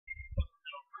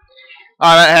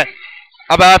All right, hey,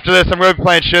 how about after this? I'm going to be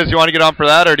playing Shiz. You want to get on for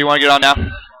that, or do you want to get on now? All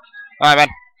right, man.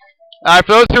 All right,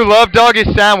 for those who love Doggy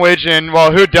Sandwich, and,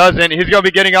 well, who doesn't, he's going to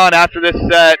be getting on after this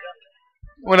set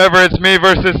whenever it's me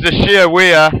versus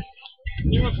Dashizwiz.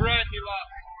 He was right, he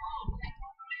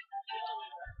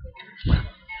lost.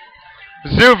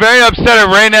 Zoo very upset at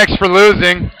Raynex for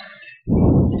losing.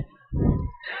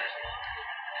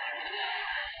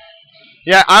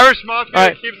 Yeah, Irish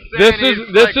Mafia keeps saying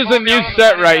this is a new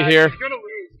set right here.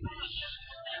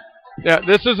 Yeah,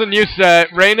 this is a new set.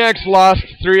 Raynex lost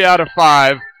 3 out of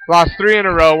 5. Lost 3 in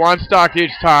a row, 1 stock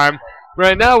each time.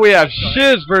 Right now we have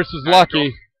Shiz versus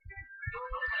Lucky.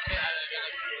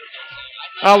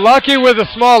 Lucky with a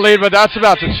small lead, but that's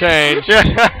about to change.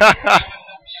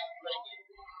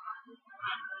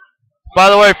 By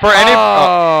the way,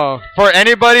 for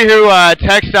anybody who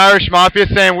texts Irish Mafia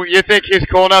saying you think he's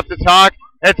cool enough to talk,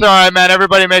 it's all right, man.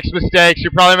 Everybody makes mistakes. You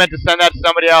probably meant to send that to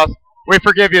somebody else. We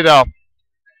forgive you, though.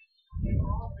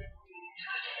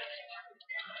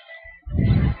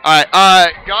 All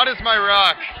right. God is my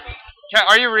rock.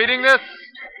 Are you reading this?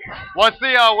 What's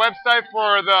the website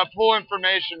for the pool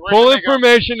information? Pool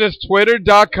information is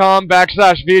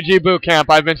twitter.com/VGBootCamp.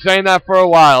 I've been saying that for a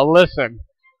while. Listen.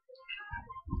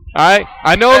 Alright,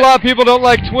 I know a lot of people don't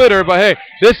like Twitter, but hey,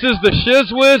 this is the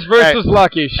Dashizwiz versus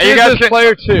Lucky. Shiz is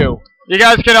player 2. You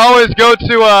guys can always go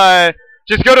to,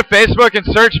 just go to Facebook and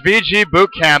search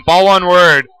VGBootCamp, all one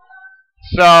word.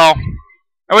 So,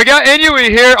 and we got Inui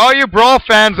here, all you Brawl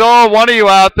fans, all one of you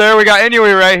out there, we got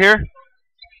Inui right here.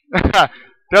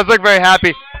 Does look very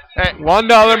happy. Hey,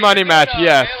 $1 money match,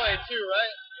 yes.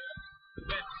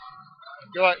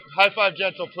 Go ahead. High five,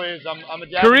 gentle, please. I'm a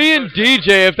Korean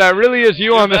DJ, if that really is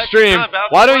you on the stream,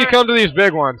 why don't you come to these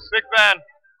big ones? Big fan.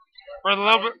 For a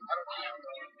little bit.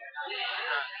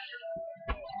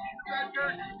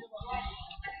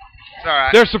 It's all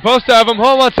right. They're supposed to have them.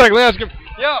 Hold on 1 second. Let's ask him.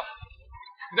 Yo.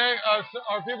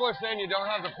 Our people are saying you don't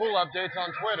have the pool updates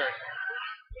on Twitter.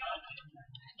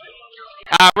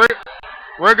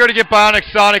 We're going to get Bionic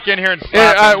Sonic in here and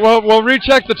slap him. We'll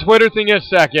recheck the Twitter thing in a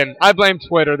second. I blame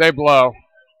Twitter. They blow.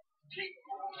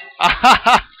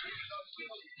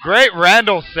 Great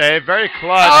Randall save. Very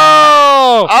clutch.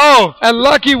 Oh! And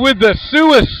Lucky with the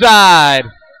suicide.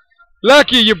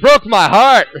 Lucky, you broke my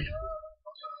heart.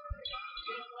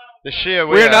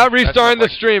 We're not restarting the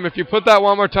stream. If you put that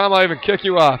one more time, I'll even kick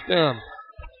you off. Damn.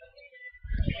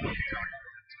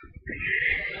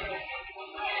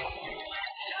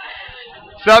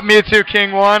 What's up, Mewtwo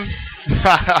King 1?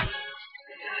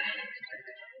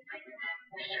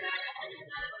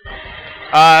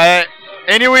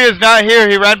 Inui is not here.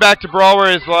 He ran back to Brawl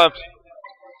where he's left.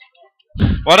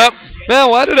 What up? Man,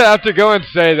 why did I have to go and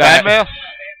say that? Mail?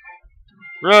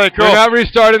 Really cool. We're not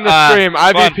restarting the stream.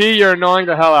 IVP, you're annoying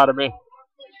the hell out of me.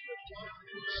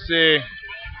 Let's see.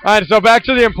 Alright, so back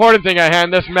to the important thing at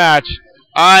hand, this match.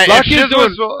 Lucky's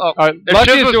doing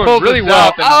really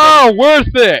well. Oh,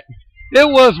 worth it. It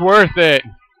was worth it.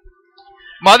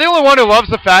 Am I the only one who loves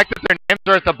the fact that their names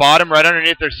are at the bottom right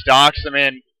underneath their stocks? I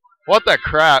mean, what the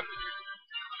crap?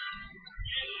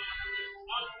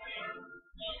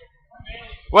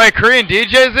 Wait, Korean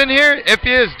DJ's in here? If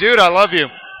he is, dude, I love you.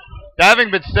 That having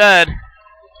been said,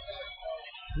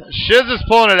 Shiz is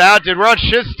pulling it out, dude. We're on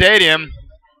Shiz Stadium.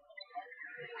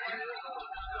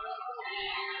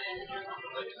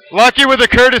 Lucky with a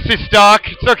courtesy stock.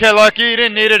 It's okay, Lucky. You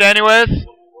didn't need it anyways.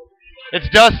 It's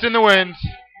dust in the wind. So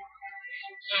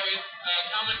it's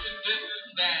common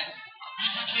consensus that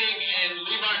BG King and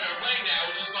Levi are playing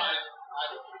now, which is fine.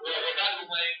 We're not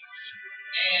playing.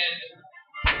 And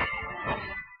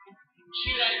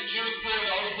shoot at Jimmy's pool,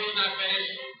 all the pool's not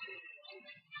finished.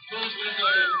 Pool's finished.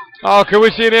 Oh, can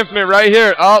we see an infinite right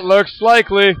here? Oh, looks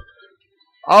likely.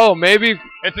 Oh, maybe.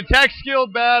 It's a tech skill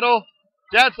battle.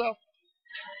 That's all.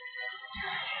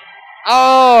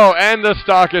 Oh, and the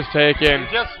stock is taken.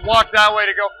 Just walk that way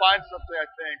to go find something, I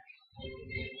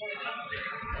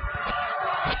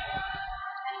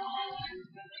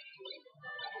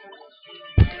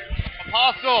think.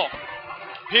 Apostle,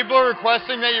 people are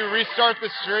requesting that you restart the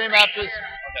stream after this.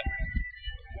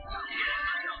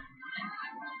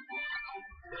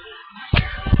 Okay.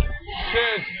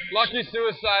 Shiz, Lucky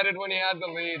suicided when he had the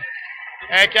lead.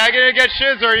 Hey, can I get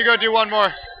Shiz, or are you going to do one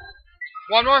more?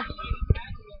 One more?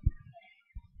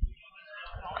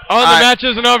 Oh, the match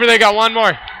isn't over. They got one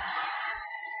more.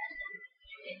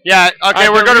 Yeah, okay,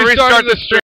 we're going to restart the stream.